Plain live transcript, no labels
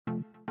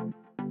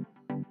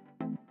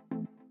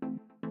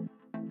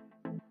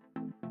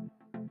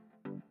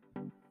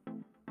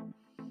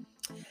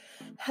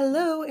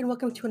Hello, and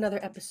welcome to another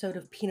episode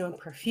of Pinot and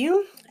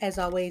Perfume. As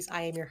always,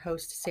 I am your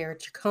host, Sarah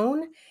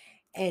Chacon.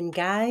 And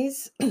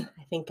guys, I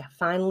think I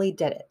finally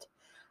did it.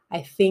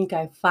 I think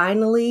I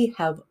finally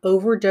have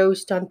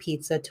overdosed on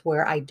pizza to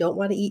where I don't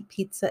want to eat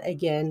pizza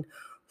again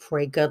for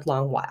a good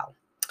long while.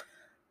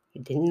 I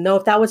didn't know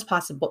if that was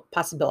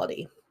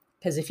possibility.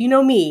 Because if you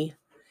know me,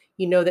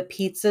 you know that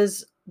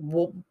pizza's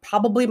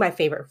probably my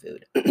favorite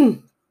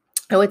food.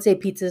 I would say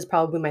pizza is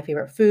probably my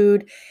favorite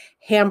food.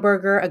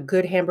 A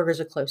good hamburger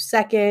is a close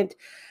second.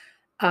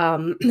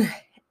 Um,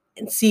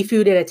 and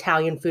seafood and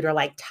Italian food are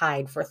like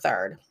tied for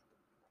third.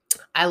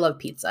 I love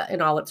pizza in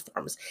all its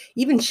forms.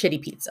 Even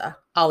shitty pizza,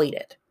 I'll eat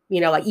it.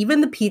 Like even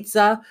the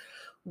pizza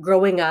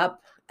growing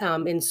up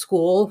in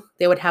school,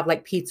 they would have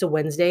like Pizza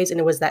Wednesdays, and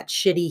it was that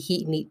shitty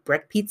heat and eat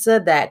brick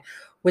pizza that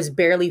was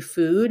barely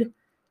food.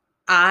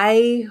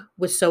 I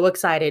was so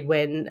excited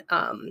when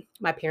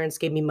my parents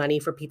gave me money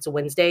for Pizza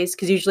Wednesdays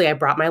because usually I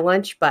brought my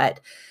lunch, but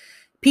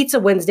Pizza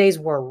Wednesdays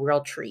were a real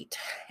treat.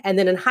 And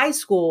then in high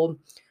school,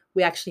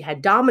 we actually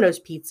had Domino's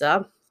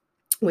Pizza,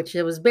 which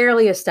it was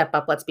barely a step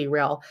up, let's be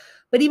real.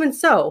 But even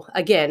so,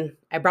 again,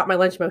 I brought my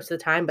lunch most of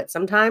the time, but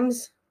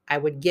sometimes I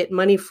would get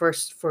money for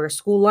a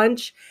school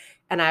lunch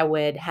and I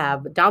would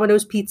have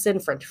Domino's Pizza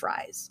and French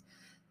fries,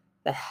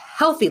 the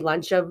healthy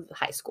lunch of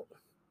high school.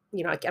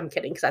 I'm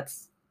kidding because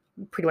that's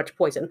pretty much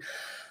poison.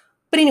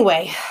 But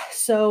anyway,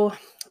 so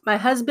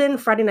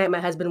Friday night, my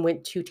husband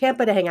went to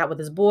Tampa to hang out with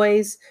his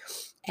boys,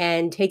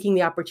 and taking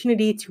the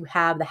opportunity to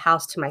have the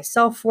house to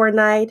myself for a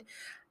night,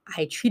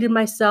 I treated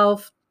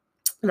myself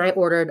and I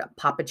ordered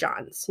Papa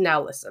John's.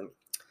 Now listen,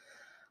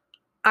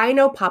 I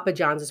know Papa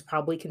John's is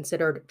probably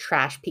considered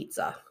trash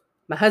pizza.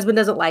 My husband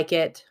doesn't like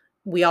it.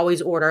 We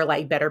always order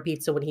like better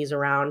pizza when he's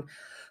around.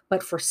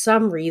 But for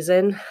some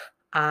reason,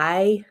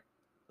 I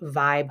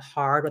vibe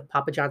hard with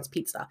Papa John's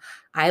pizza.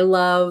 I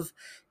love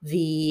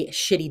the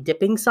shitty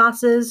dipping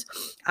sauces.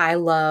 I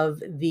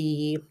love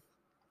the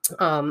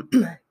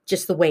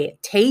just the way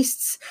it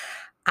tastes.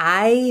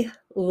 I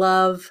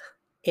love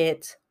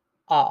it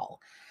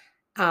all.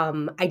 I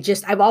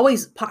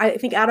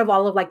think out of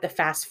all of like the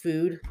fast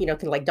food, kind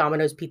of like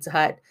Domino's, Pizza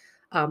Hut,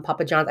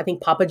 Papa John's, I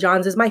think Papa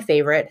John's is my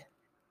favorite,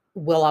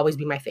 will always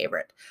be my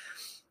favorite.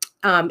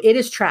 It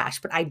is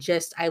trash, but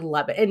I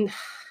love it. And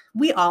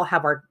we all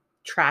have our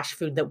trash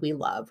food that we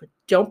love.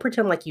 Don't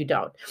pretend like you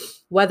don't.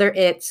 Whether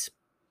it's,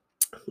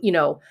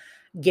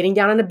 getting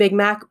down on a Big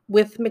Mac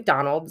with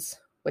McDonald's,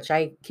 which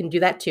I can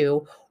do that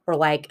too, or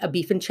like a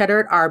beef and cheddar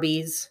at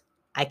Arby's,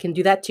 I can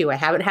do that too. I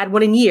haven't had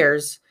one in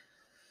years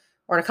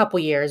or in a couple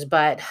years,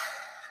 but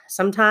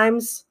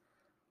sometimes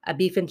a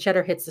beef and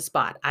cheddar hits the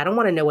spot. I don't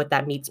want to know what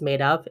that meat's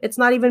made of. It's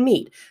not even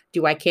meat.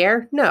 Do I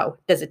care? No.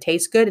 Does it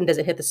taste good and does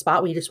it hit the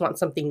spot when you just want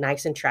something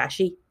nice and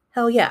trashy?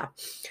 Hell yeah.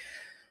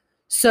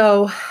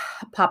 So,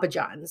 Papa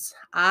John's.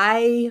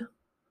 I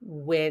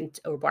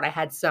went overboard. I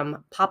had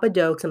some Papa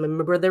Dough because I'm a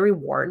member of the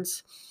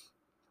rewards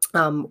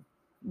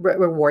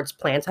rewards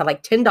plans. I had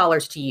like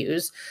 $10 to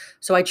use.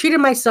 So I treated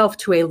myself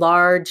to a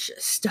large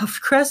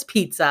stuffed crust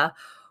pizza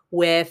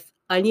with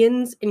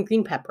onions and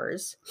green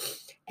peppers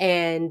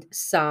and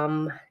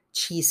some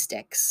cheese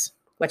sticks,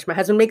 which my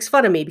husband makes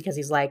fun of me because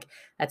he's like,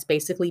 that's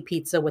basically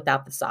pizza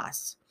without the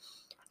sauce.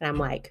 And I'm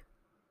like,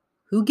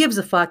 who gives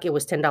a fuck? It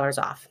was $10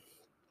 off.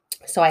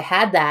 So I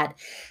had that.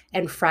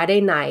 And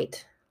Friday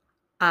night,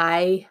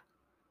 I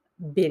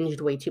binged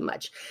way too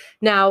much.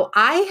 Now,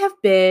 I have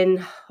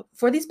been,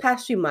 for these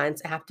past few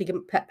months, I have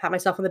to pat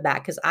myself on the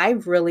back because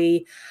I've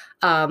really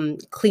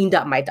cleaned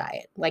up my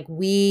diet. Like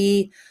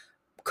we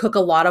cook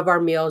a lot of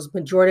our meals,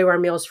 majority of our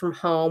meals from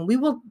home. We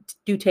will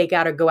do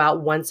takeout or go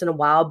out once in a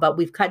while, but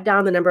we've cut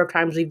down the number of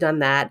times we've done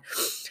that.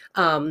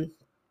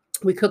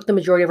 We cook the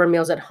majority of our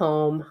meals at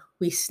home.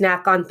 We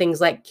snack on things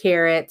like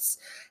carrots,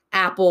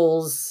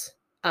 apples,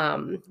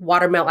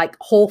 watermelon, like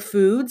whole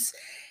foods.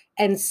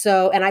 And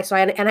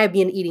I've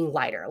been eating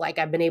lighter. Like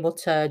I've been able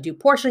to do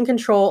portion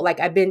control. Like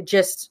I've been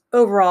just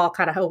overall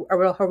kind of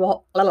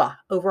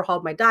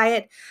overhauled my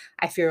diet.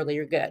 I feel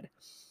really good.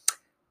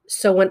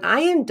 So when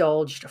I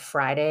indulged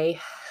Friday,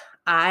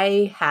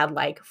 I had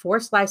like 4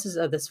 slices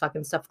of this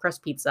fucking stuffed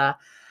crust pizza.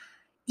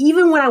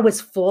 Even when I was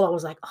full, I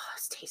was like, oh,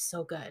 this tastes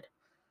so good.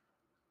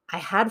 I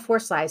had 4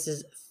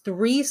 slices,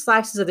 3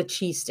 slices of the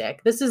cheese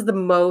stick. This is the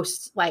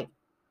most like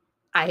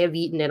I have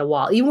eaten in a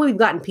while. Even when we've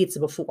gotten pizza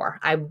before,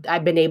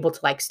 I've been able to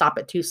like stop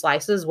at 2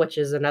 slices, which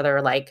is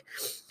another like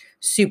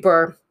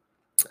super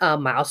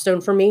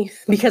milestone for me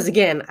because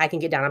again, I can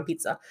get down on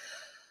pizza.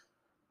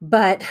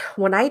 But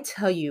when I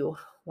tell you,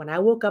 when I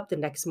woke up the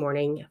next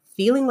morning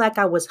feeling like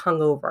I was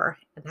hungover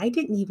and I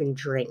didn't even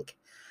drink,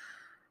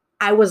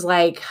 I was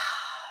like,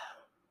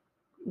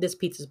 this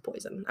pizza's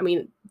poison. I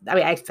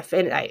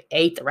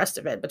ate the rest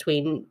of it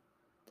between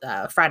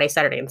Friday,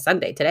 Saturday, and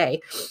Sunday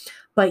today.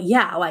 But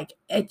yeah, like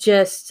it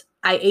just,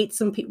 I ate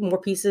some more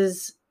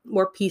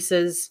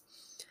pieces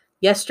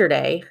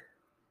yesterday,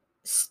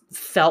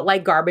 felt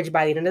like garbage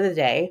by the end of the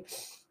day.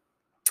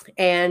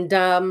 And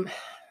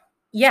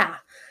yeah,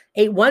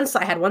 I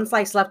had 1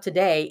 slice left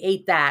today,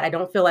 ate that. I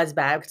don't feel as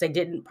bad because I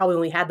probably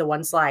only had the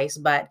 1 slice,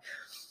 but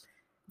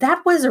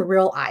that was a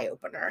real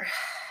eye-opener.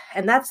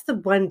 And that's the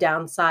one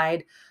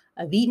downside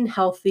of eating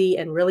healthy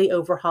and really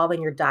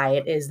overhauling your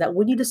diet, is that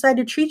when you decide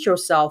to treat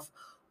yourself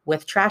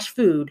with trash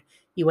food,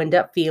 you end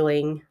up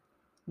feeling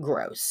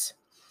gross.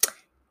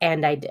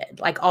 And I did.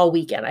 Like all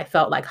weekend, I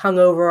felt like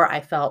hungover.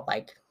 I felt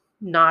like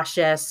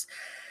nauseous.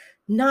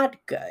 Not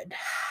good.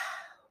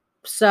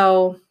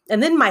 So,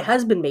 and then my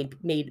husband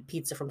made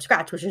pizza from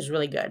scratch, which is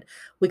really good.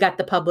 We got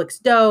the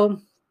Publix dough.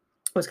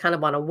 It was kind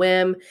of on a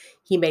whim.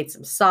 He made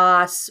some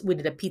sauce. We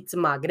did a pizza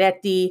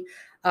marghetti.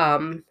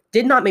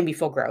 Did not make me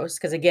feel gross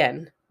because,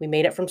 again, we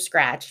made it from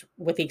scratch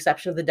with the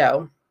exception of the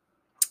dough.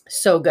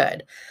 So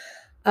good.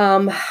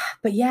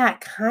 But yeah,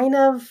 kind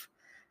of,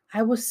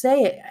 I will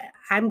say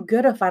I'm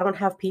good if I don't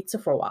have pizza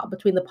for a while.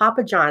 Between the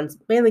Papa John's,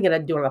 mainly going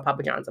to do on the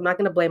Papa John's. I'm not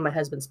going to blame my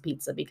husband's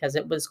pizza because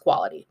it was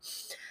quality.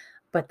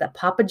 But the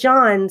Papa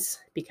John's,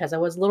 because I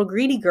was a little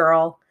greedy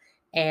girl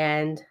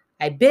and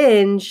I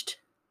binged,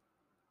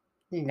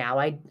 now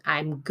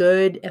I'm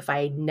good if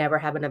I never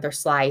have another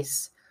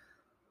slice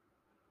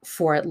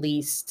for at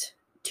least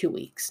 2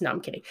 weeks. No,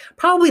 I'm kidding.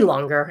 Probably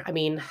longer. I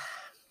mean,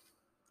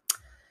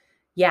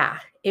 yeah,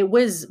 it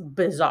was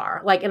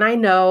bizarre. Like, and I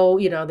know,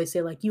 they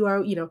say like you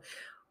are,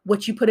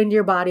 what you put into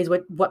your body is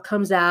what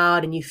comes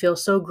out and you feel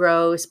so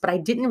gross, but I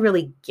didn't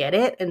really get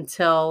it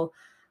until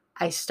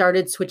I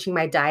started switching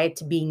my diet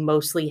to being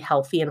mostly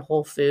healthy and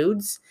whole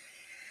foods.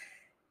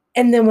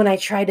 And then when I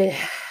tried to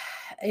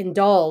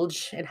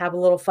indulge and have a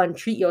little fun,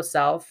 treat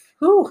yourself,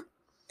 whew,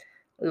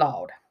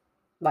 Lord,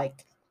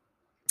 like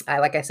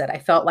I said, I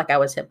felt like I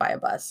was hit by a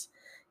bus.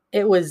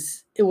 It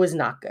was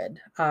not good.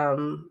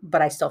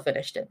 But I still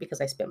finished it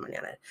because I spent money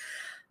on it.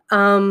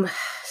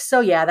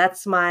 So yeah,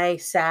 that's my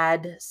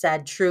sad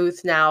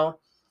truth. Now,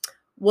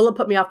 will it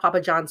put me off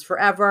Papa John's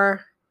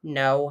forever?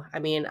 No. I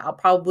mean, I'll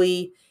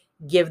probably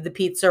give the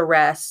pizza a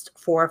rest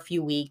for a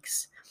few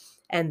weeks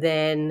and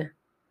then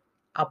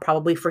I'll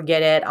probably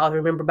forget it. I'll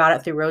remember about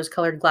it through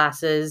rose-colored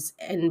glasses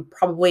and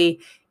probably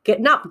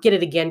not get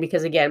it again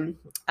because, again,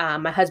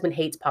 my husband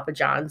hates Papa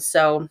John's.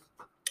 So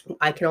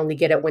I can only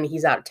get it when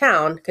he's out of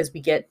town because we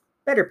get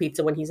better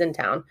pizza when he's in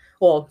town.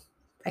 Well,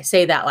 I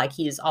say that like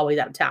he's always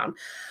out of town.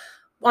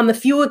 On the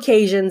few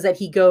occasions that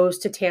he goes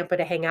to Tampa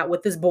to hang out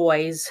with his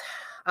boys,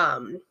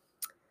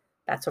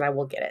 that's when I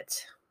will get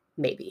it.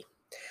 Maybe.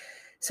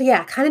 So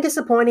yeah, kind of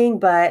disappointing,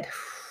 but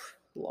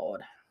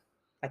Lord,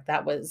 like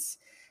it was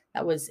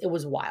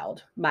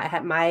wild.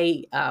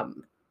 My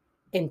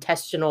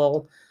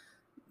intestines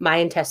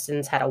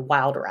had a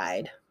wild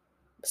ride.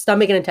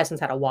 Stomach and intestines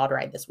had a wild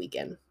ride this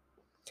weekend.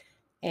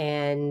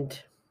 And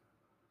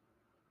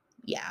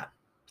yeah.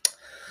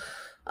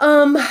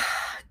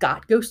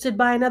 Got ghosted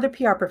by another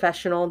PR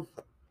professional.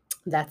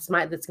 That's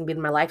going to be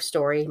my life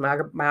story, my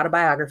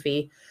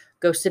autobiography.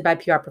 Ghosted by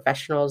PR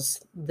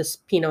professionals, this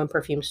Pinot and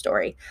Perfume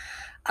story.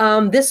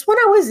 This one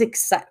I was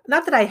excited.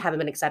 Not that I haven't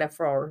been excited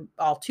for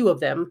all two of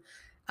them.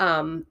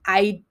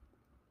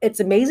 It's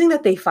amazing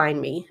that they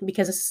find me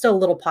because it's still a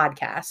little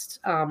podcast.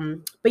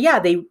 But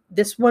yeah,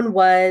 this one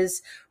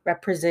was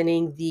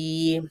representing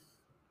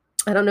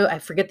I don't know, I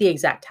forget the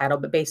exact title,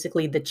 but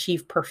basically the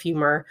chief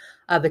perfumer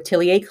of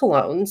Atelier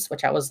Colognes,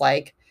 which I was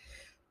like,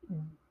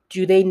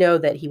 do they know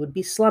that he would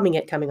be slumming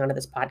it coming onto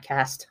this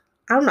podcast?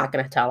 I'm not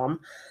going to tell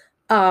them.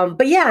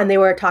 But yeah, and they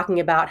were talking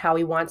about how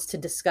he wants to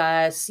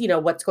discuss,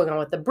 what's going on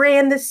with the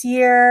brand this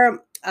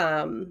year,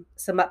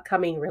 some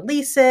upcoming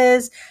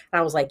releases. And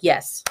I was like,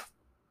 yes.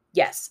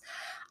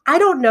 I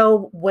don't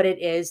know what it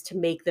is to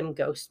make them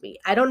ghost me.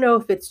 I don't know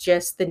if it's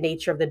just the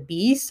nature of the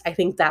beast. I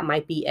think that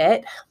might be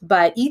it.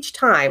 But each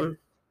time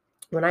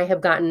when I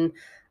have gotten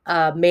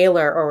a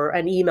mailer or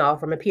an email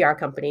from a PR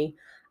company,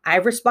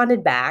 I've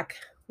responded back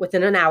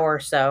within an hour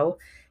or so.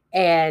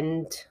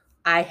 And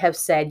I have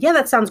said, yeah,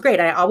 that sounds great.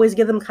 I always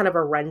give them kind of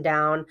a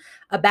rundown,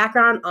 a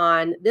background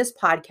on this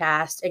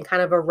podcast and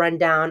kind of a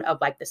rundown of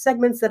like the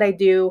segments that I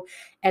do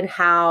and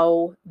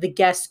how the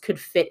guests could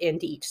fit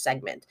into each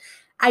segment.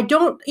 I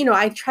don't,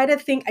 I try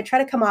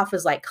to come off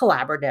as like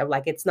collaborative.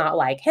 Like it's not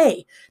like,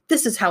 hey,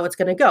 this is how it's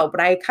going to go. But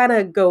I kind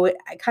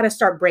of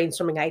start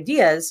brainstorming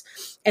ideas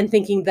and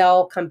thinking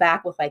they'll come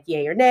back with like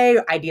yay or nay,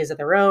 ideas of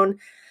their own.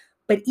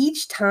 But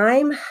each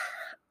time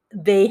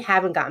they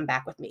haven't gotten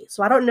back with me.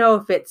 So I don't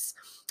know if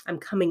I'm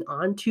coming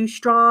on too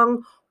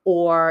strong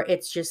or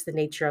it's just the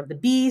nature of the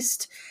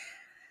beast.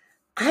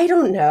 I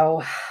don't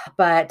know,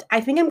 but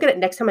I think I'm going to,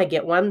 next time I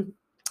get one,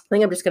 I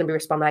think I'm just going to be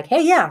responding like,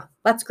 hey, yeah,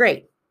 that's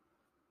great.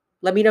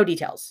 Let me know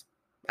details.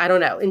 I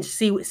don't know. And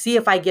see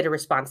if I get a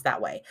response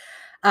that way.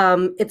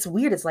 It's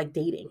weird. It's like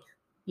dating.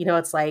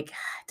 It's like,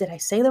 did I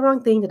say the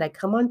wrong thing? Did I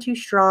come on too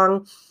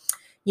strong?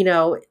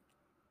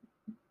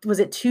 Was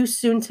it too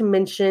soon to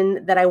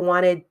mention that I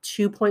wanted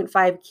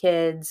 2.5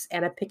 kids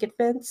and a picket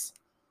fence?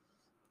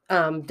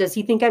 Does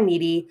he think I'm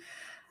needy?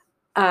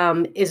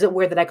 Is it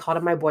weird that I called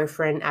him my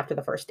boyfriend after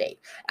the first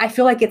date? I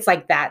feel like it's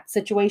like that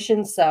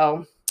situation.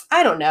 So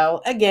I don't know.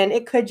 Again,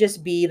 it could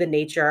just be the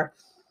nature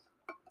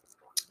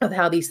of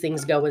how these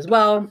things go as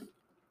well.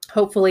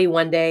 Hopefully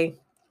one day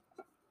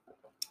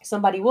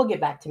somebody will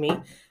get back to me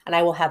and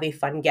I will have a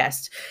fun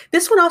guest.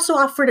 This one also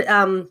offered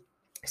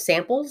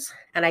samples,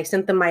 and I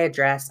sent them my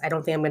address. I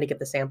don't think I'm going to get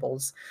the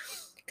samples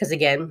because,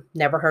 again,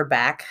 never heard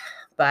back.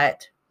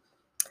 But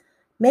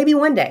maybe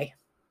one day.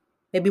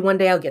 Maybe one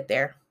day I'll get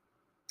there.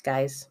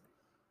 Guys,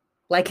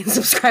 like and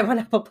subscribe on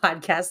Apple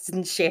Podcasts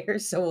and share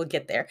so we'll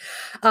get there.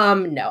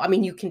 No, I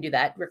mean, you can do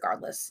that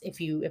regardless if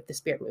the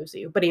spirit moves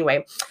you. But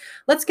anyway,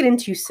 let's get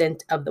into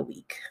scent of the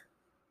week.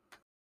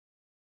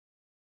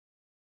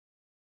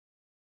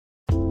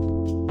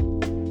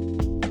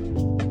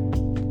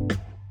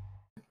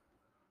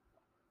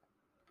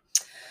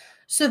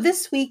 So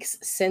this week's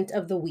scent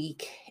of the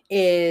week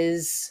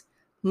is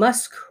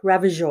Musk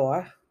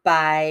Ravageur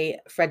by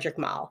Frederic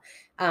Malle.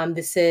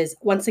 This is,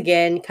 once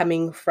again,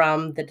 coming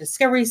from the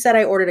Discovery set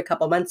I ordered a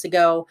couple months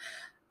ago.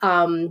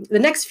 The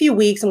next few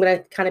weeks, I'm going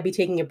to kind of be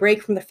taking a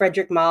break from the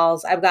Frederic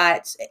Malles. I've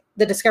got,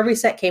 the Discovery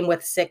set came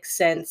with 6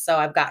 scents, so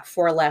I've got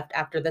 4 left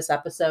after this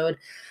episode.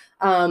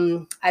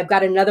 I've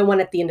got another one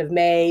at the end of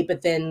May,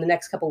 but then the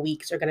next couple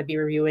weeks are going to be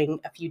reviewing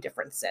a few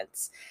different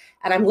scents.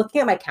 And I'm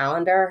looking at my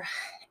calendar,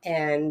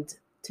 and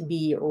to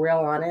be real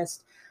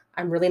honest,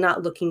 I'm really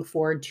not looking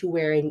forward to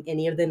wearing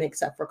any of them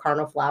except for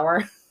Carnal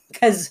Flower,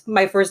 because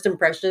my first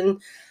impression,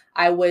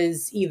 I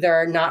was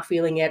either not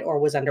feeling it or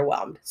was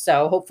underwhelmed.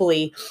 So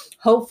hopefully,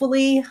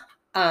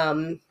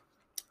 I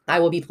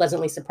will be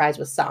pleasantly surprised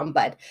with some,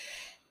 but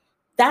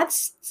I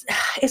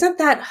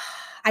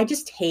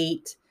just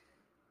hate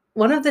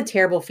one of the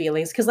terrible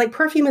feelings, because like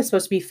perfume is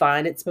supposed to be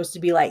fun. It's supposed to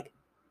be like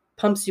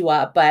pumps you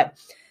up, but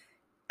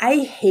I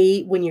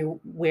hate when you're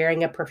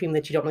wearing a perfume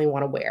that you don't really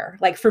want to wear.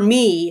 Like for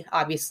me,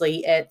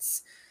 obviously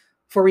it's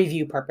for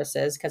review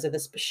purposes because of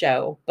this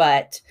show,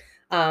 but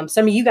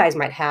some of you guys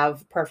might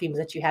have perfumes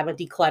that you haven't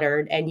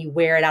decluttered and you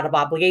wear it out of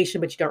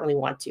obligation, but you don't really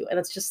want to. And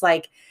it's just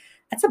like,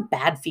 that's a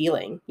bad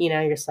feeling. You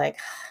know, you're just like,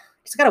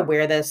 just got to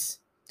wear this.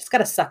 Just got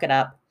to suck it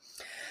up.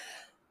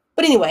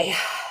 But anyway,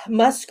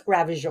 Musk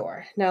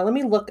Ravageur. Now let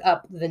me look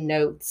up the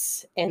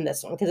notes in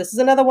this one, because this is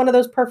another one of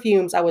those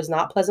perfumes I was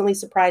not pleasantly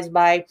surprised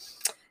by.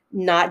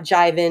 Not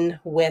jiving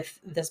with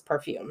this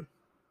perfume.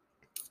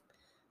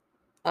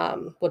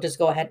 We'll just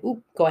go ahead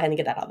and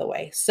get that out of the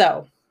way.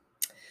 So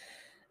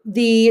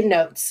the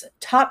notes.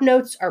 Top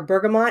notes are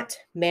bergamot,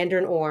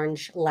 mandarin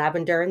orange,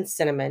 lavender, and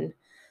cinnamon.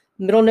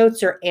 Middle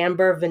notes are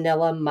amber,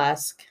 vanilla,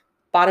 musk.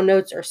 Bottom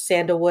notes are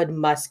sandalwood,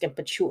 musk, and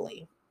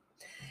patchouli.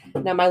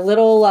 Now my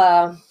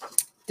little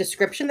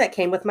description that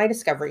came with my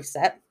Discovery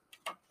set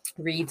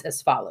reads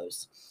as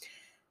follows.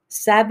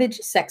 Savage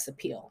sex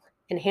appeal,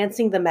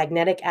 enhancing the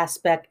magnetic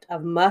aspect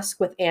of musk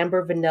with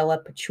amber, vanilla,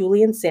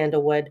 patchouli, and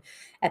sandalwood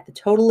at the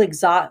total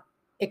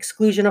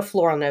exclusion of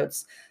floral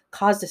notes,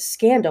 caused a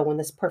scandal when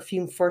this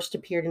perfume first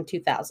appeared in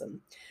 2000.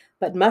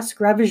 But Musk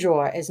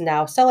Ravageur is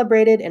now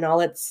celebrated in all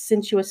its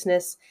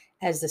sensuousness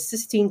as the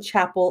Sistine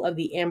Chapel of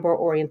the Amber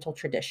Oriental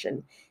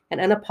tradition, an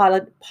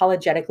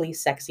unapologetically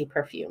sexy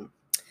perfume.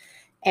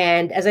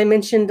 And as I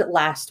mentioned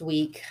last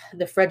week,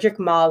 the Frederic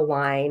Malle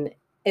line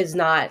is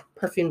not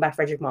perfumed by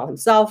Frederic Malle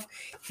himself.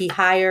 He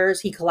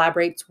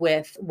collaborates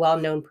with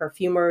well-known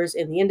perfumers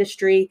in the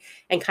industry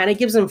and kind of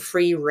gives them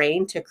free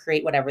reign to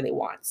create whatever they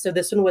want. So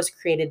this one was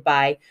created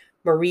by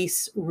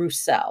Maurice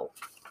Roussel.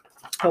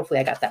 Hopefully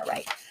I got that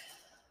right.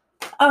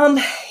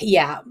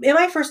 Yeah, in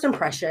my first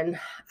impression,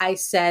 I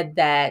said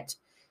that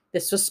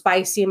this was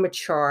spicy and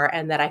mature,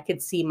 and that I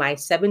could see my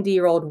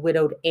 70-year-old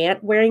widowed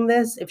aunt wearing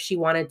this if she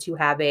wanted to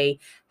have a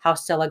How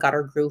Stella Got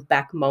Her Groove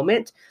Back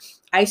moment.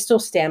 I still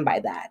stand by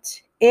that.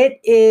 It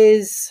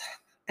is,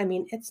 I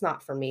mean, it's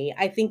not for me.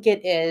 I think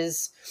it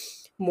is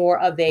more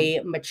of a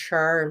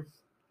mature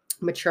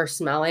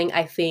smelling.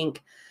 I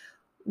think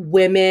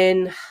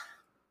women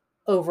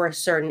over a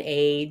certain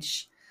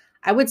age,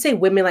 I would say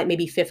women like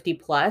maybe 50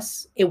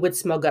 plus, it would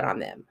smell good on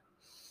them.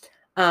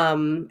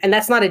 And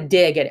that's not a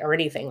dig at or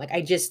anything. Like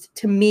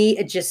to me,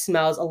 it just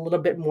smells a little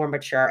bit more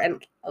mature.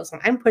 And listen,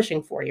 I'm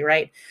pushing 40,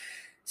 right?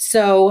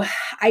 So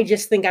I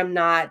just think I'm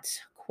not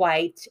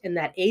quite in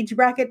that age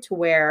bracket to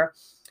where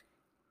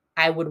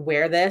I would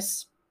wear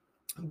this,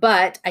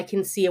 but I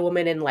can see a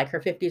woman in like her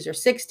 50s or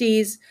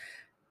 60s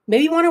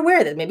maybe want to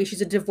wear this. Maybe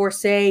she's a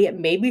divorcee.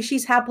 Maybe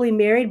she's happily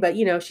married, but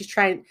she's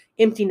trying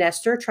empty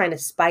nester, trying to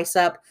spice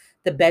up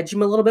the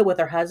bedroom a little bit with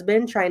her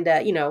husband, trying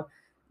to,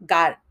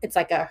 it's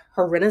like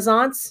her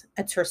renaissance.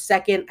 It's her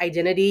second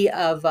identity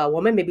of a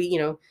woman. Maybe,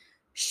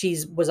 she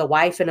was a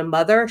wife and a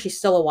mother. She's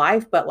still a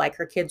wife, but like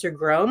her kids are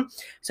grown.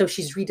 So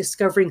she's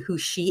rediscovering who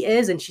she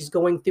is, and she's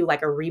going through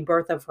like a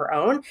rebirth of her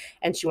own,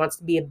 and she wants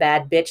to be a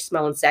bad bitch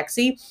smelling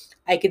sexy.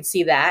 I could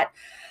see that.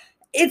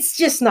 It's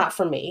just not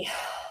for me.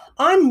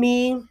 On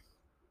me,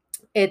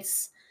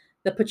 it's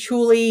the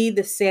patchouli,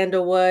 the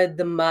sandalwood,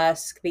 the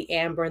musk, the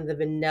amber, and the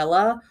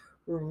vanilla.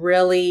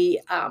 Really,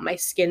 my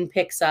skin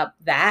picks up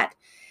that.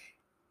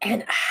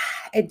 And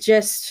it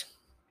just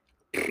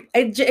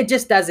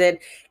doesn't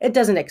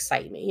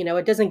excite me.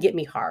 It doesn't get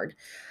me hard.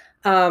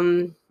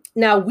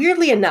 Now,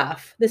 weirdly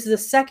enough, this is the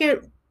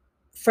second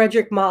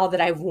Frederic Malle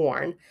that I've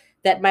worn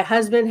that my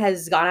husband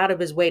has gone out of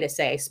his way to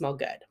say I smell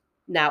good.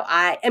 Now,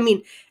 I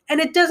mean, and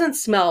it doesn't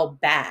smell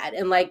bad.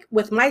 And like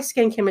with my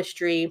skin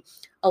chemistry,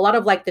 a lot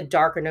of like the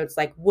darker notes,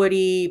 like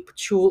woody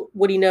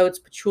notes,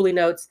 patchouli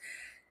notes,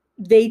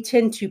 they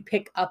tend to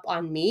pick up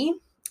on me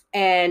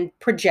and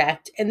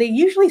project, and they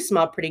usually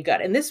smell pretty good.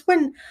 And this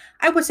one,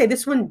 I would say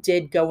this one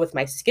did go with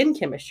my skin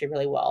chemistry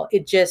really well.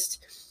 It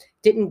just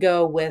didn't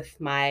go with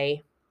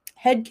my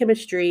head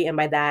chemistry. And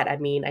by that, I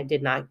mean, I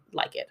did not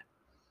like it.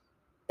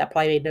 That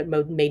probably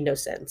made no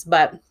sense.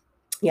 But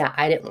yeah,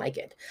 I didn't like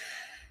it.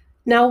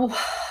 Now,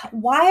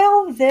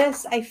 while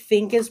this, I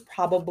think it's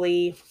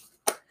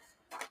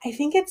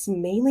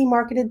mainly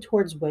marketed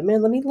towards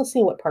women. Let me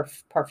see what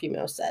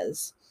Parfumo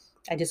says.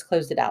 I just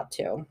closed it out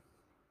too.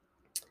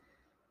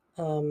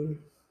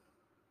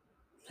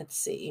 Let's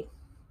see.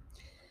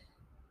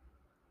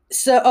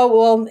 So,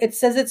 well, it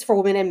says it's for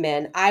women and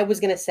men. I was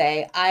going to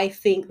say, I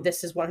think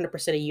this is 100% a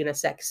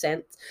unisex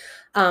scent.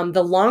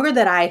 The longer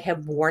that I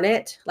have worn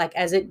it, like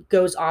as it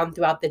goes on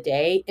throughout the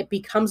day, it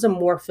becomes a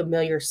more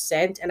familiar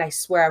scent. And I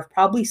swear I've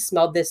probably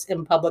smelled this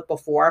in public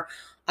before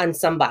on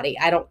somebody.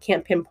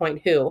 Can't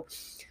pinpoint who,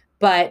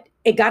 but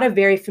it got a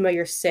very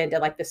familiar scent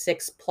at like the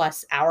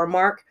 6+ hour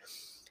mark.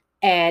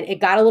 And it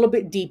got a little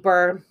bit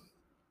deeper.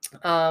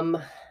 And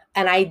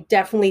I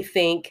definitely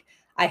think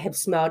I have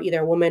smelled either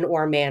a woman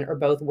or a man or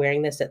both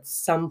wearing this at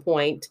some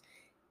point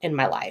in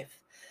my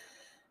life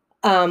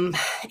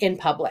in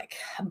public.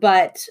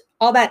 But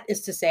all that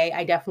is to say,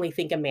 I definitely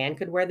think a man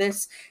could wear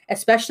this,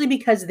 especially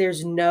because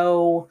there's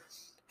no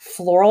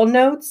floral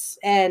notes.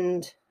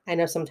 And I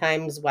know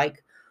sometimes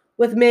like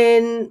with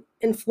men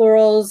and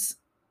florals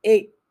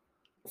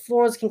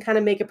can kind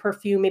of make a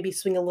perfume maybe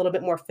swing a little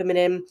bit more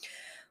feminine.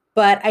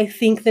 But I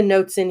think the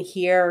notes in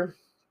here,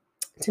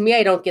 to me,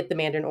 I don't get the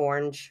mandarin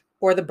orange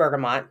or the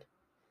bergamot.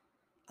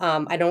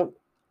 I don't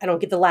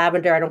get the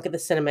lavender. I don't get the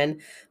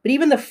cinnamon, but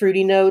even the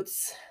fruity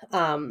notes,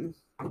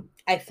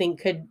 I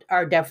think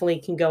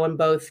can go in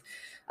both,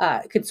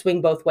 could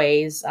swing both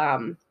ways.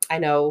 I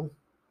know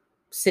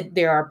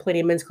there are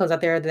plenty of men's clothes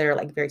out there that are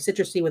like very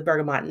citrusy with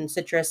bergamot and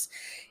citrus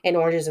and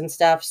oranges and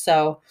stuff.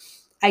 So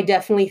I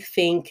definitely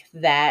think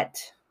that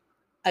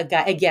a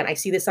guy, again, I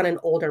see this on an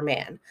older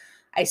man.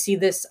 I see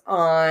this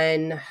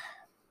on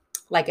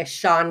like a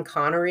Sean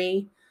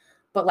Connery,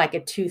 but like a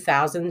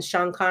 2000s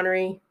Sean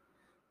Connery.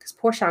 Because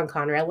poor Sean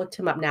Connery, I looked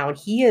him up now, and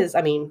he is,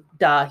 I mean,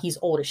 he's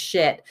old as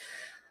shit,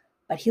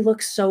 but he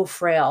looks so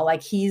frail.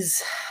 Like he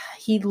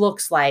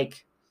looks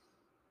like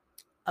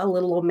a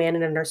little old man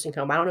in a nursing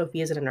home. I don't know if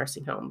he is in a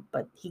nursing home,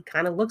 but he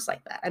kind of looks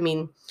like that. I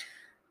mean,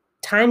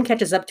 time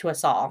catches up to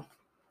us all.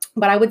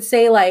 But I would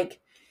say, like,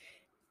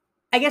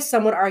 I guess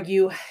some would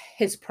argue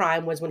his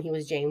prime was when he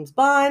was James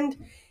Bond.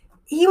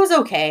 He was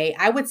okay.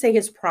 I would say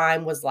his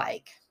prime was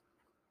like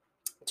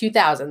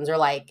 2000s or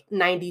like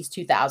 90s,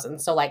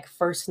 2000s. So like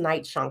First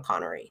Night Sean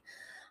Connery.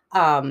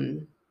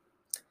 Wasn't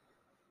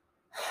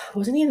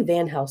he in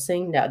Van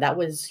Helsing? No, that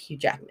was Hugh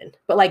Jackman.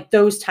 But like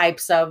those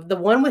types of, the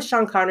one with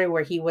Sean Connery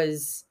where he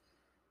wasn't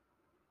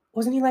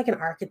he like an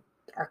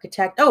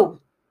architect?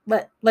 Oh,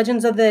 not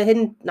Legends of the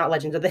Hidden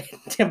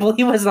Temple.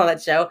 He wasn't on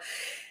that show.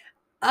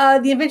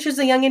 The Adventures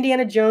of Young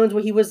Indiana Jones,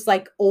 where he was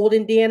like old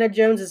Indiana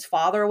Jones's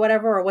father or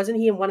whatever, or wasn't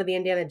he in one of the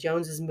Indiana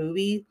Jones's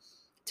movie,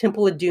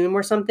 Temple of Doom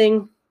or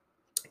something?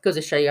 Goes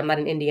to show you I'm not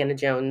an Indiana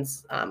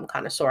Jones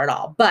connoisseur at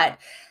all. But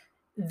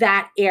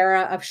that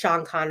era of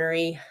Sean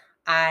Connery,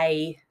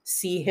 I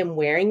see him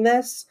wearing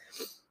this.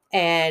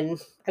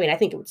 And I mean, I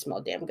think it would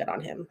smell damn good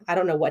on him. I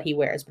don't know what he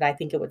wears, but I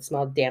think it would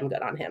smell damn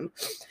good on him.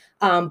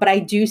 But I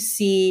do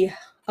see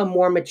a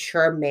more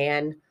mature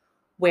man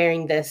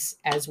wearing this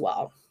as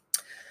well.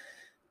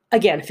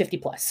 Again,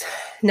 50+.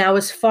 Now,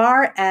 as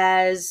far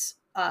as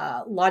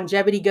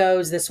longevity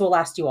goes, this will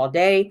last you all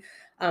day.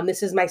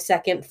 This is my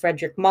second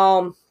Frederic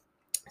Malle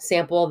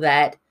sample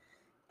that,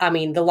 I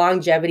mean, the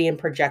longevity and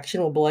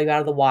projection will blow you out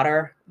of the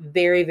water.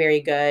 Very, very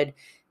good.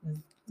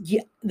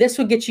 Yeah, this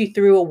would get you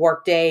through a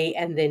work day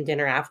and then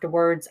dinner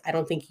afterwards. I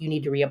don't think you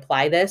need to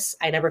reapply this.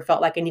 I never felt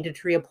like I needed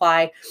to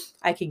reapply.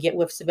 I could get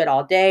whiffs of it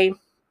all day.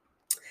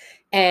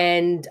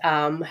 And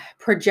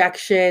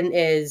projection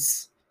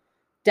is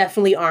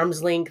definitely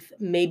arm's length,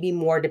 maybe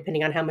more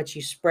depending on how much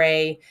you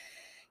spray.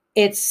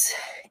 It's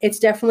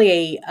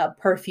definitely a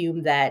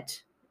perfume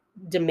that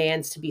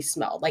demands to be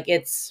smelled. Like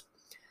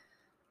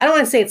I don't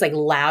want to say it's like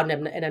loud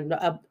in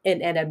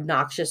an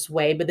obnoxious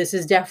way, but this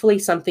is definitely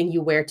something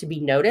you wear to be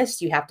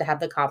noticed. You have to have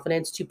the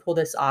confidence to pull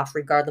this off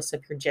regardless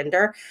of your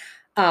gender.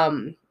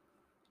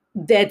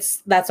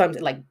 That's what I'm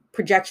like.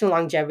 Projection and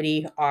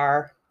longevity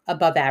are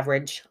above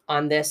average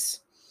on this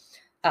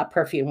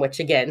perfume, which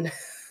again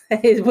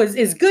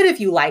is good if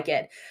you like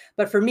it.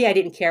 But for me, I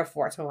didn't care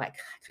for it. So I'm like,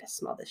 I could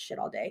smell this shit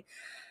all day.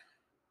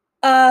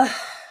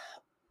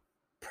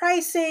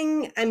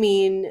 Pricing, I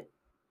mean,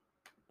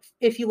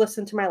 if you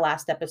listen to my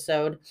last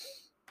episode,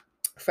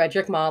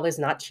 Frederic Malle is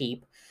not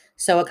cheap.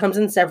 So it comes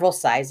in several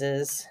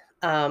sizes.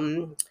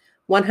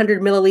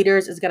 100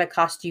 milliliters is going to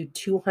cost you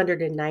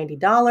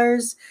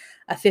 $290.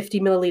 A 50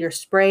 milliliter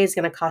spray is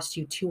going to cost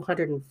you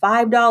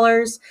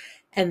 $205.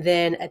 And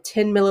then a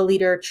 10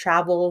 milliliter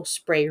travel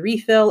spray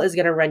refill is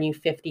going to run you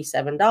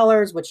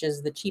 $57, which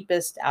is the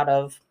cheapest out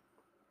of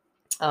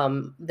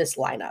this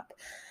lineup.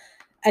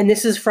 And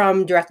this is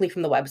directly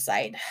from the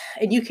website.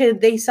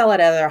 And they sell it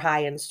at other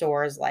high-end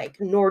stores like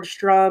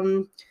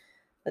Nordstrom.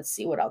 Let's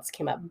see what else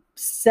came up.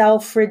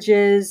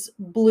 Selfridges,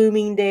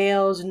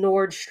 Bloomingdale's,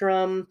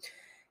 Nordstrom.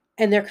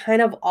 And they're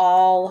kind of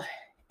all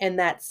in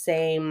that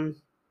same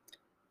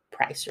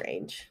price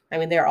range. I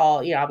mean, they're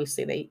all,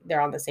 obviously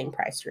they're on the same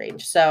price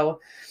range. So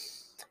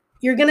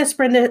you're going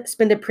to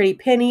spend a pretty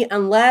penny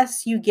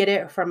unless you get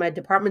it from a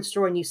department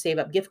store and you save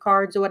up gift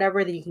cards or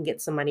whatever, then you can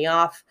get some money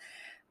off.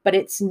 But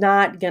it's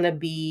not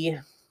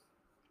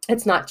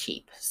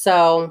cheap.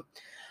 So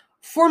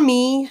for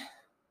me,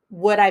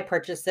 would I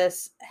purchase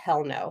this?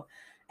 Hell no.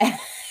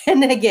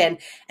 And again,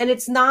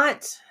 it's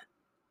not,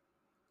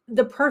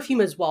 the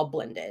perfume is well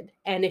blended.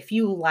 And if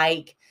you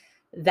like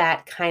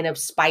that kind of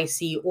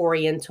spicy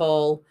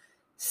oriental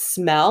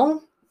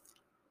smell,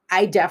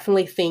 I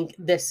definitely think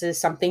this is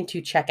something to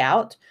check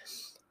out.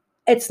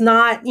 It's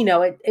not,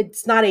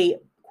 it's not a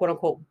quote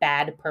unquote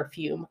bad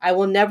perfume. I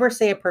will never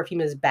say a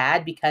perfume is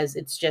bad because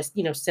it's just,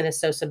 sin is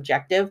so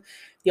subjective.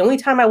 The only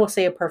time I will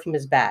say a perfume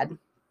is bad,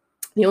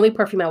 the only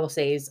perfume I will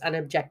say is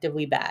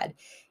unobjectively bad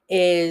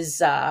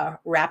is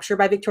Rapture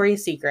by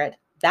Victoria's Secret.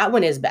 That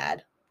one is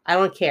bad. I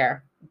don't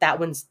care. That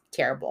one's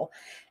terrible.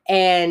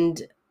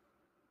 And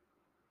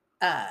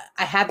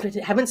I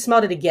haven't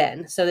smelled it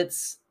again. So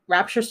it's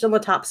Rapture still in the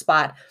top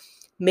spot.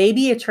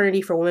 Maybe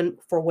Eternity for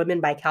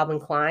Women by Calvin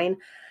Klein.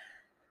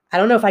 I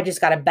don't know if I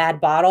just got a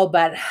bad bottle,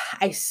 but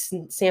I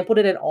sampled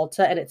it at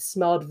Ulta and it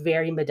smelled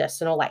very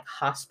medicinal, like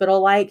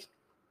hospital-like.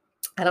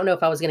 I don't know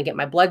if I was going to get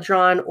my blood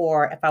drawn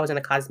or if I was in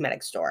a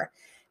cosmetic store.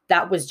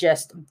 That was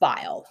just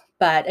vile.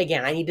 But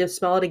again, I need to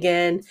smell it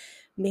again.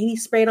 Maybe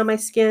spray it on my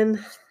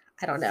skin.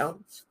 I don't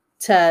know.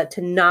 To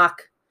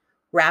knock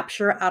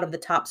Rapture out of the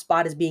top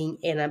spot as being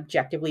an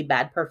objectively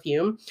bad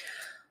perfume.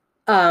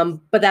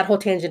 But that whole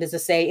tangent is to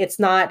say it's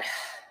not,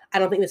 I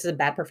don't think this is a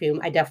bad perfume.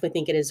 I definitely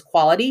think it is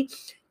quality.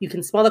 You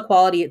can smell the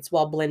quality. It's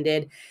well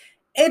blended.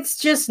 It's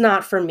just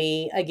not for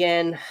me.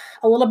 Again,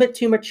 a little bit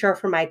too mature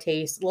for my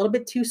taste, a little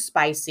bit too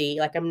spicy.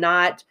 Like I'm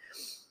not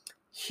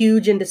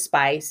huge into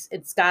spice.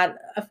 It's got,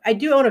 I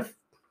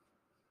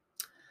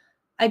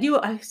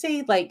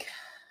say like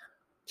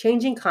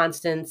Changing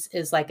Constance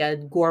is like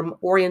a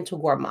Oriental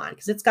gourmand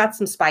because it's got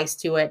some spice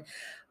to it.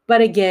 But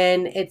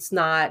again, it's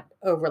not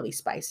overly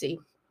spicy.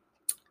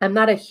 I'm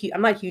not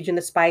huge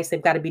into spice.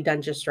 They've got to be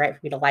done just right for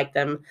me to like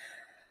them.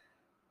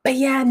 But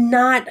yeah,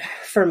 not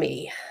for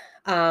me.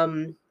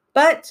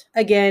 But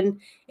again,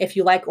 if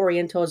you like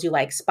Orientals, you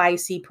like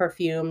spicy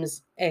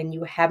perfumes, and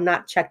you have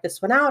not checked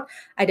this one out,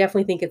 I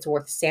definitely think it's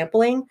worth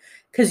sampling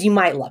because you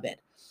might love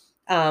it.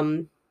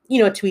 To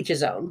each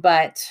his own.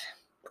 But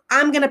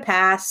I'm going to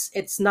pass.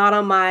 It's not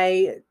on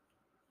my,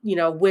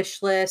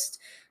 wish list.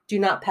 Do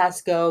not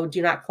pass go.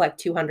 Do not collect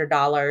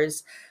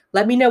 $200.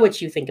 Let me know what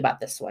you think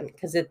about this one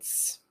because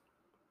it's,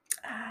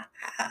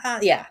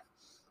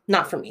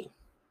 not for me.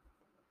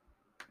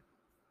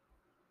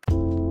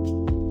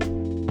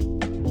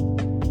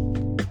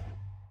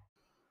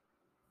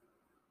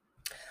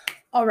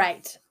 All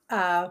right.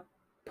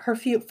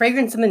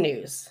 Fragrance in the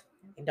news.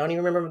 I don't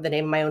even remember the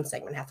name of my own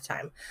segment half the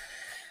time.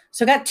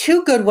 So I got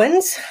two good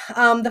ones.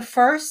 The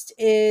first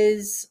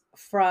is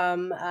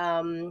from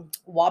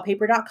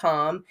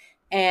wallpaper.com,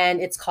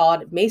 and it's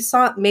called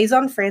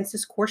Maison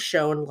Francis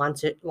Courchon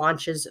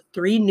launches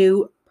 3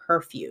 new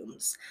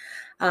perfumes.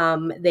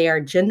 They are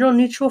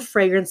gender-neutral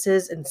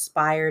fragrances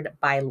inspired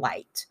by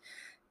light.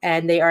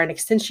 And they are an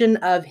extension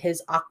of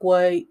his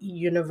Aqua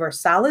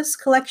Universalis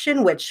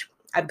collection, which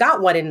I've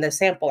got one in the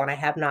sample and I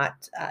have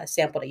not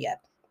sampled it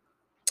yet.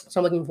 So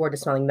I'm looking forward to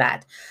smelling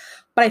that.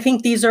 But I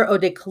think these are eau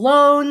de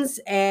colognes,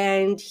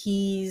 and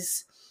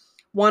he's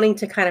wanting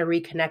to kind of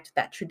reconnect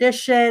that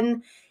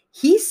tradition.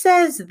 He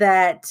says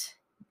that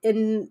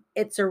in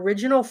its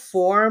original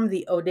form,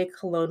 the eau de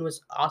cologne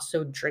was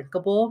also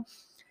drinkable.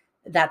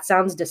 That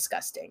sounds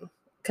disgusting.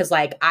 Because,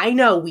 I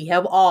know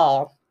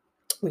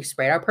we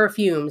sprayed our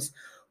perfumes.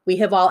 We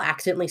have all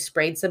accidentally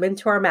sprayed some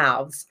into our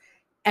mouths.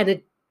 And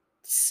it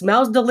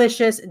smells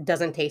delicious. It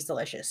doesn't taste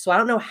delicious. So I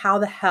don't know how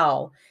the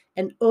hell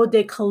an eau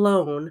de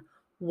cologne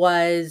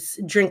was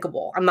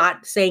drinkable. I'm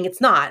not saying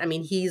it's not. I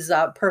mean, he's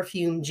a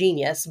perfume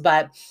genius,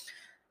 but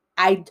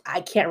I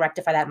can't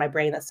rectify that in my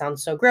brain. That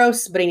sounds so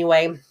gross. But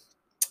anyway,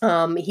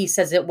 he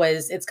says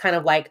it's kind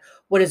of like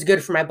what is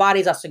good for my body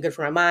is also good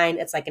for my mind.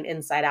 It's like an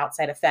inside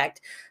outside effect.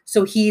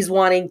 So he's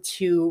wanting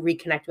to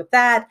reconnect with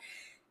that.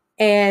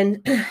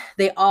 And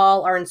they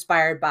all are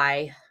inspired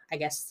by, I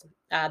guess,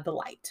 the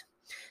light.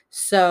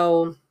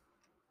 So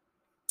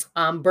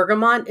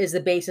bergamot is the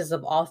basis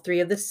of all 3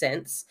 of the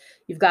scents.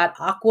 You've got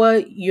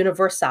Aqua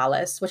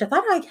Universalis, which I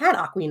thought I had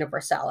Aqua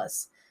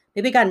Universalis.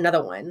 Maybe I got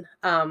another one.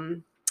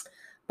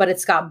 But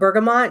it's got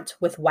bergamot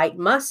with white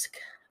musk,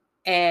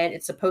 and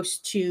it's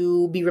supposed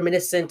to be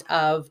reminiscent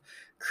of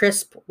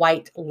crisp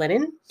white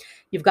linen.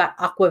 You've got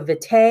Aqua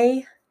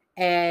Vitae,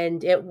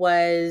 and it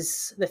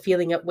was the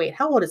feeling of, wait,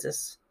 how old is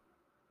this?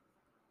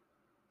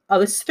 Oh,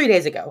 this is 3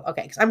 days ago.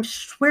 Okay, because I'm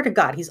swear to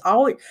God,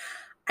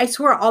 I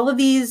swear all of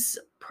these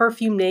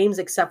perfume names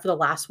except for the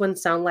last one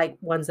sound like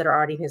ones that are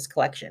already in his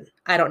collection.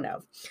 I don't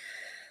know.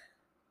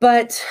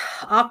 But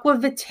Aqua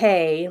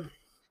Vitae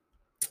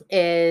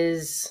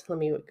is, let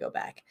me go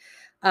back.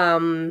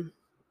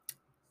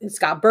 It's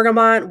got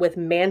bergamot with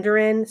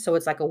mandarin, so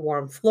it's like a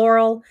warm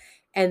floral.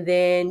 And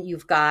then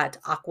you've got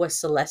Aqua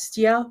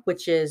Celestia,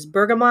 which is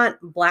bergamot,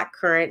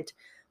 blackcurrant,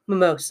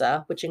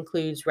 mimosa, which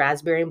includes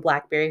raspberry and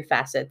blackberry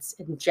facets,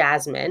 and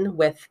jasmine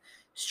with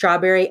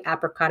strawberry,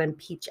 apricot, and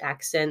peach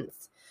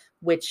accents,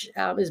 which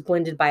is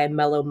blended by a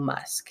mellow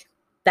musk.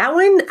 That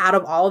one, out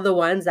of all of the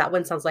ones, that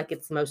one sounds like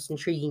it's the most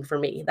intriguing for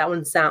me. That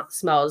one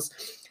smells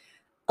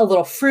a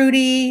little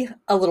fruity,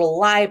 a little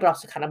light, but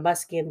also kind of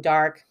musky and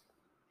dark.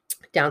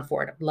 Down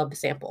for it. I'd love to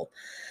sample.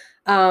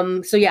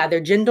 So yeah, they're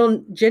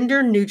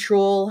gender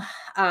neutral.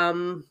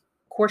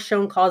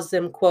 Corshone calls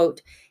them,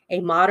 quote,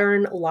 a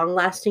modern,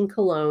 long-lasting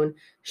cologne,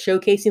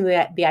 showcasing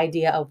the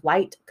idea of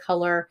light,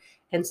 color,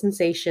 and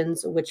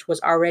sensations, which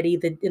was already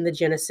in the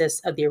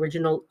genesis of the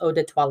original Eau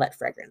de Toilette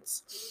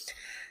fragrance.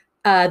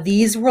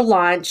 These were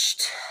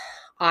launched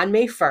on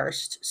May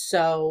 1st,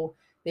 so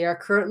they are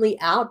currently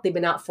out. They've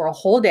been out for a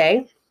whole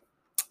day.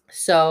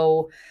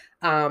 So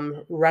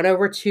run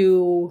over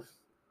to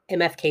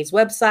MFK's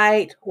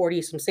website, order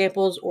you some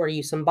samples, order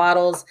you some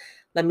bottles.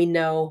 Let me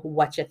know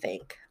what you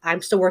think.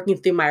 I'm still working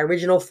through my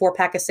original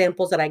 4-pack of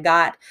samples that I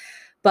got.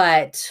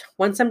 But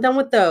once I'm done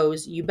with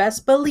those, you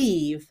best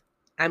believe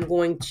I'm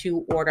going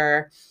to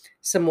order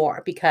some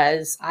more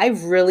because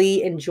I've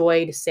really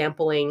enjoyed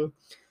sampling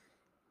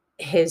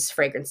his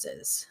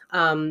fragrances.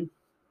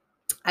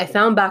 I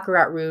found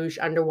Baccarat Rouge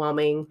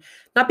underwhelming,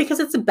 not because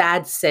it's a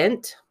bad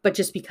scent, but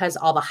just because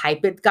all the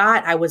hype it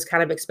got. I was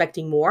kind of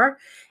expecting more.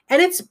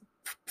 And it's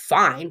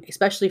fine,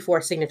 especially for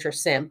a signature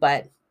scent,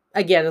 but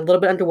again, a little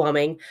bit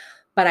underwhelming.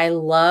 But I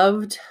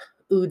loved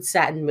Oud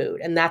Satin Mood,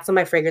 and that's on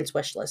my fragrance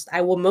wish list.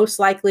 I will most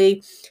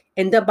likely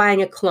end up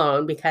buying a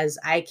clone because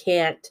I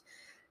can't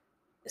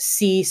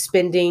see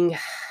spending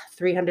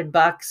 $300,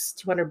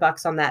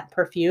 $200 on that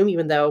perfume,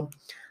 even though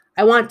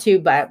I want to,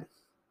 but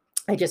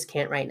I just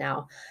can't right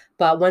now.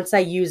 But once I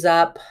use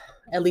up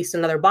at least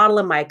another bottle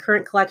in my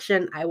current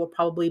collection, I will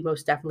probably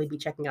most definitely be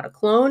checking out a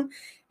clone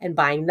and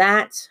buying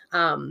that.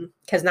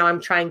 Because now I'm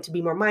trying to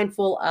be more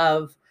mindful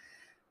of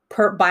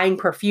buying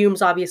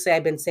perfumes. Obviously,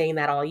 I've been saying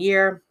that all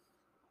year,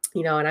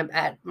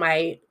 and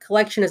my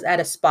collection is at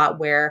a spot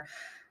where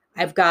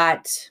I've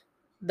got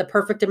the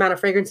perfect amount of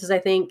fragrances, I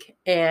think.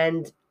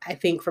 And I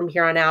think from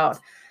here on out,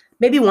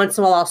 maybe once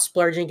in a while I'll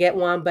splurge and get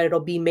one, but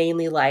it'll be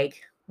mainly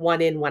like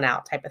one in, one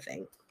out type of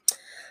thing.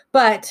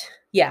 But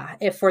yeah,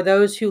 if for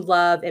those who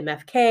love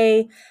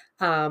MFK,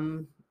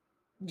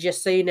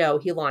 just so you know,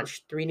 he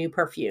launched 3 new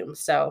perfumes.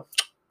 So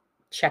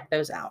check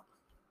those out.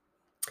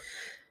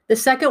 The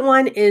second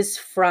one is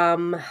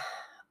from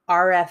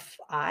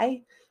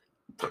RFI.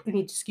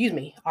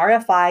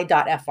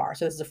 RFI.fr.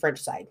 So this is a French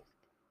site.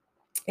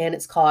 And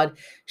it's called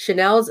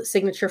Chanel's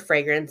Signature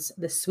Fragrance,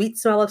 The Sweet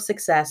Smell of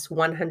Success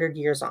 100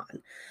 Years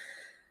On.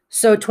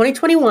 So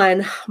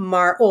 2021,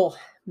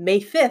 May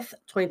 5th,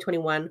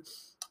 2021,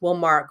 will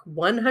mark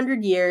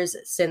 100 years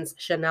since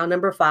Chanel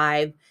No.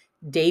 5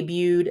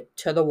 debuted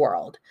to the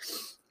world.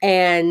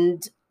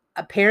 And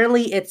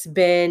apparently it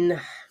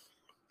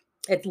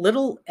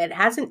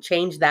hasn't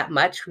changed that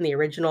much from the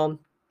original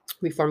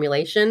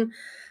reformulation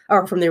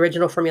or from the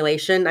original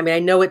formulation. I mean, I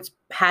know it's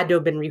had to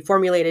have been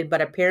reformulated,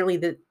 but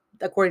apparently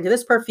according to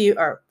this perfume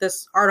or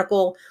this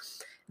article,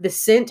 the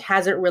scent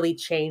hasn't really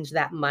changed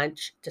that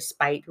much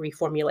despite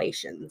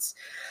reformulations.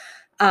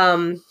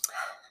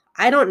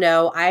 I don't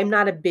know. I'm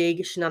not a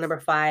big Chanel No.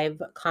 5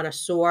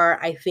 connoisseur.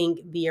 I think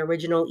the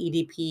original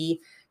EDP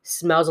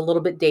smells a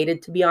little bit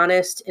dated, to be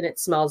honest, and it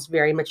smells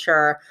very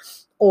mature,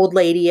 old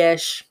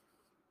lady-ish.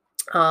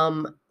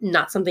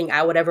 Not something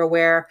I would ever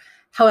wear.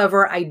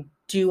 However, I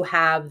do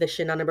have the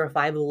Chanel No.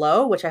 5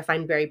 Low, which I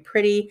find very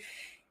pretty.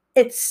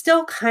 It's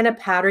still kind of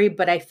powdery,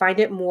 but I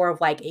find it more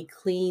of like a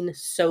clean,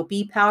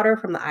 soapy powder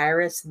from the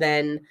Iris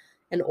than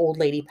an old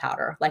lady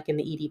powder like in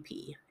the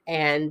EDP.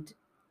 And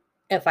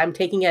if I'm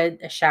taking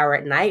a shower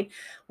at night,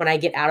 when I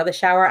get out of the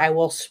shower, I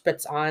will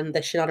spritz on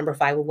the Chanel No.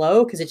 5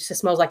 Low because it just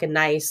smells like a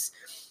nice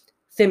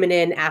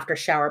feminine after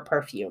shower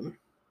perfume.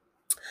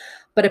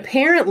 But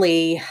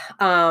apparently,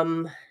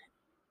 Coco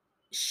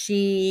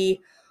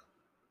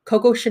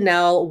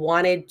Chanel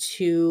wanted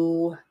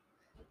to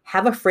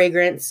have a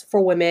fragrance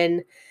for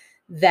women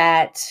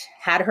that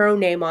had her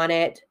own name on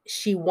it.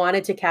 She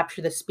wanted to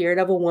capture the spirit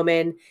of a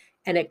woman,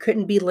 and it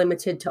couldn't be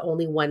limited to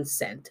only one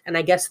scent. And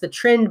I guess the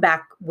trend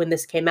back when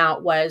this came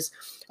out was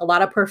a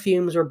lot of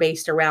perfumes were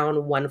based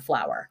around one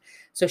flower.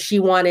 So she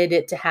wanted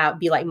it to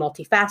be like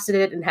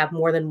multifaceted and have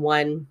more than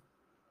one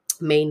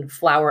main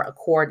flower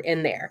accord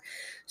in there.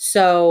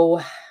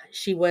 So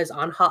she was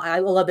on, I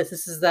love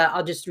this.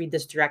 I'll just read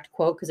this direct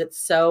quote because it's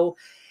so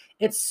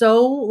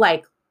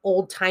like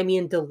old timey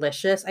and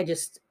delicious.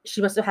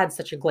 She must have had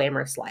such a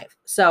glamorous life.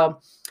 So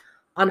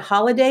On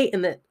holiday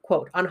in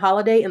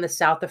the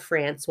south of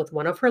France with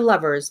one of her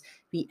lovers,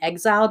 the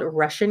exiled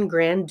Russian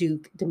Grand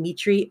Duke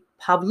Dmitry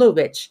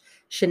Pavlovich,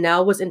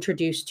 Chanel was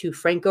introduced to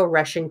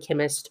Franco-Russian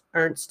chemist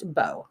Ernst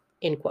Beau,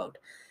 end quote.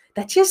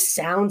 That just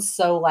sounds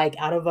so like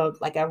out of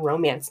a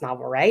romance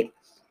novel, right?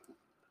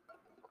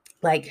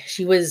 Like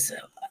she was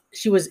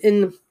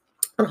in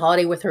on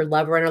holiday with her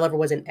lover, and her lover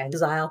was in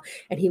exile,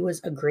 and he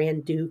was a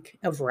Grand Duke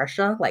of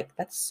Russia. Like,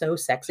 that's so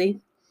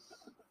sexy.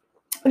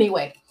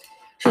 Anyway,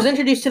 she was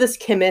introduced to this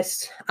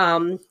chemist.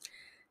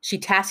 She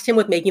tasked him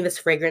with making this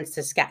fragrance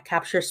to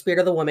capture spirit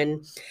of the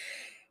woman.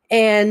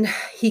 And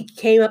he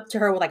came up to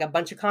her with like a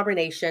bunch of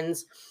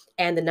combinations.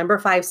 And the number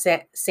 5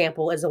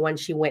 sample is the one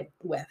she went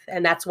with.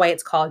 And that's why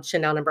it's called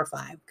Chanel number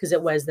 5, because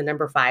it was the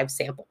number 5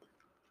 sample.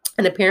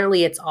 And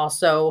apparently it's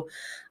also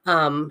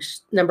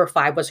number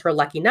 5 was her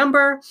lucky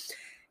number.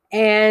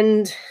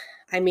 And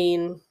I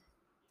mean,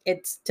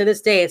 it's to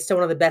this day, it's still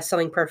one of the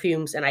best-selling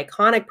perfumes, an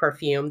iconic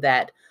perfume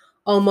that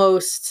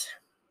almost,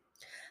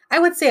 I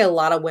would say a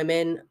lot of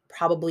women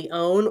probably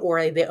own,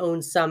 or they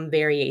own some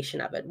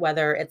variation of it,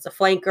 whether it's a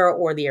flanker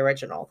or the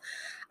original.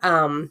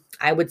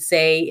 I would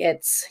say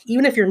it's,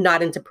 even if you're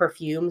not into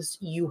perfumes,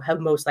 you have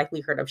most likely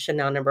heard of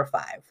Chanel number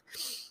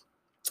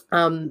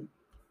 5.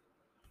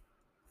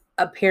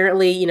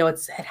 Apparently, you know,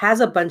 it's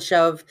gotten a bunch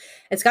of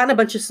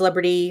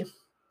celebrity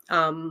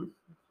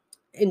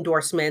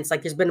endorsements.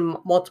 Like, there's been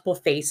multiple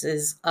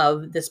faces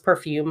of this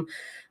perfume,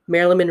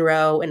 Marilyn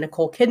Monroe and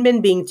Nicole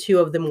Kidman being two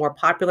of the more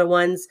popular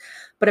ones.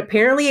 But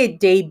apparently when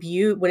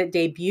it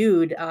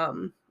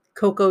debuted,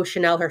 Coco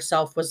Chanel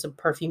herself was the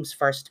perfume's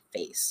first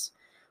face,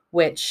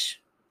 which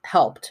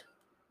helped,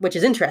 which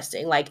is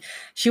interesting. Like,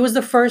 she was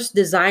the first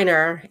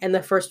designer and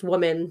the first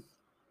woman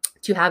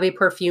to have a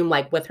perfume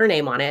like with her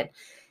name on it.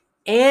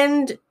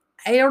 And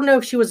I don't know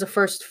if she was the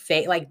first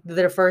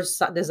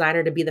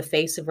designer to be the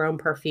face of her own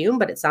perfume,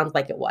 but it sounds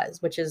like it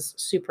was, which is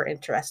super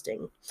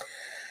interesting.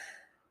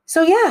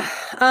 So yeah,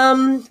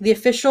 the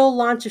official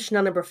launch of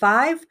Chanel number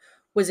 5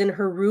 was in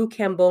her Rue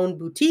Cambon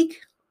boutique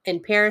in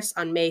Paris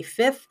on May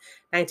 5th,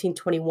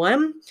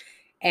 1921.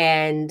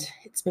 And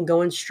it's been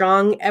going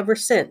strong ever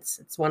since.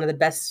 It's one of the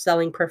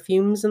best-selling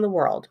perfumes in the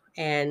world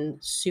and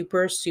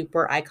super,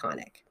 super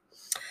iconic.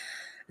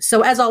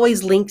 So as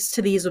always, links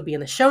to these will be in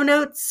the show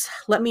notes.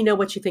 Let me know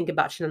what you think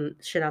about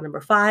Chanel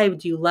number 5.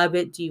 Do you love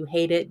it? Do you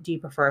hate it? Do you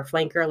prefer a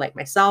flanker like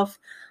myself?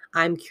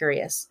 I'm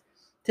curious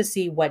to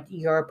see what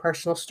your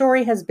personal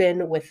story has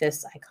been with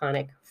this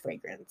iconic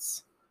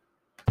fragrance.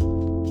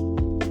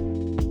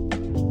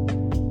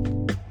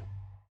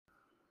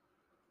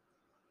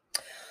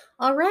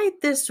 All right,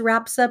 this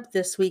wraps up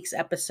this week's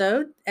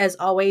episode. As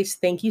always,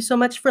 thank you so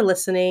much for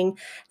listening.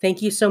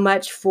 Thank you so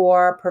much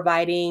for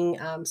providing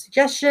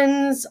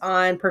suggestions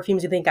on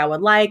perfumes you think I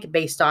would like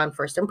based on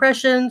first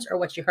impressions or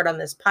what you heard on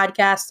this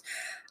podcast.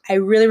 I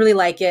really, really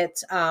like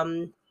it.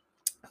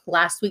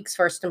 Last week's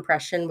first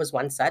impression was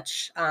one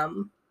such,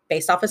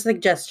 based off of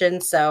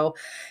suggestions. So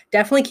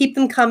definitely keep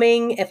them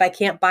coming. If I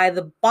can't buy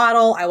the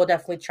bottle, I will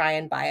definitely try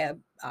and buy a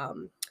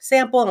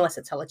sample, unless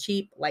it's hella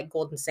cheap, like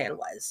Golden Sand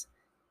was.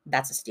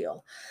 That's a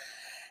steal.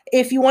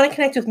 If you want to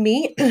connect with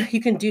me,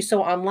 you can do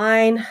so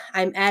online.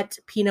 I'm at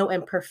Pinot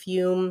and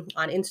Perfume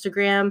on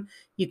Instagram.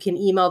 You can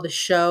email the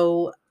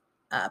show,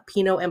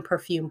 Pinot and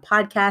Perfume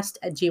podcast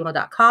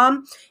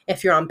 @gmail.com.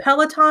 If you're on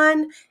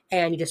Peloton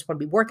and you just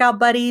want to be workout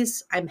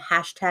buddies, I'm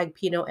hashtag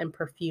Pinot and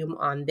Perfume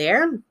on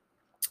there.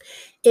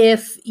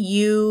 If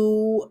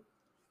you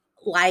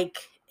like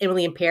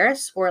Emily in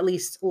Paris, or at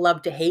least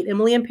love to hate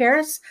Emily in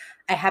Paris,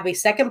 I have a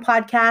second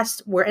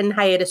podcast. We're in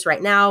hiatus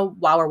right now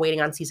while we're waiting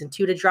on season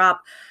 2 to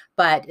drop,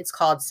 but it's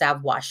called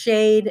Savoir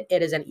Shade.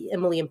 It is an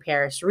Emily in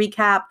Paris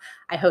recap.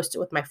 I host it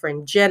with my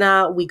friend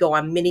Jenna. We go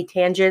on mini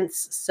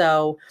tangents.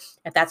 So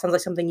if that sounds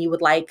like something you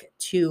would like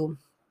to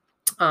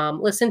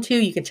listen to,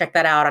 you can check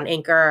that out on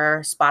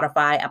Anchor,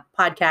 Spotify, Apple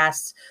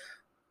Podcasts,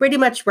 pretty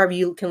much wherever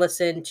you can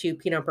listen to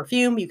Pinot and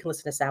Perfume. You can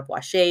listen to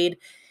Savoir Shade.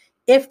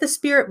 If the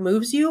spirit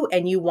moves you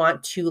and you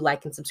want to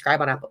like and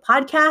subscribe on Apple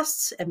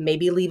Podcasts and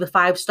maybe leave a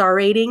 5-star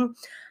rating,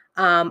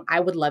 I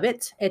would love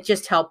it. It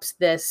just helps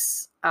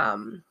this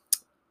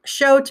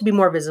show to be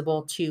more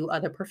visible to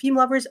other perfume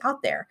lovers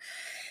out there.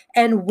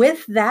 And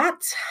with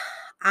that,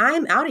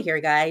 I'm out of here,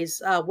 guys.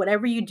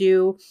 Whatever you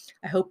do,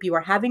 I hope you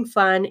are having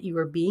fun, you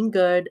are being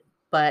good,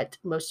 but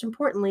most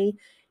importantly,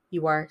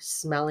 you are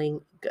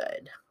smelling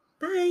good.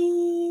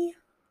 Bye.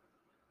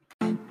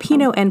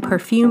 Pinot and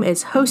Perfume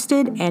is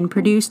hosted and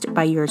produced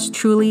by yours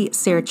truly,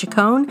 Sarah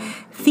Chacon.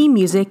 Theme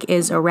music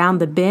is Around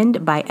the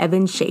Bend by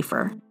Evan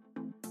Schaefer.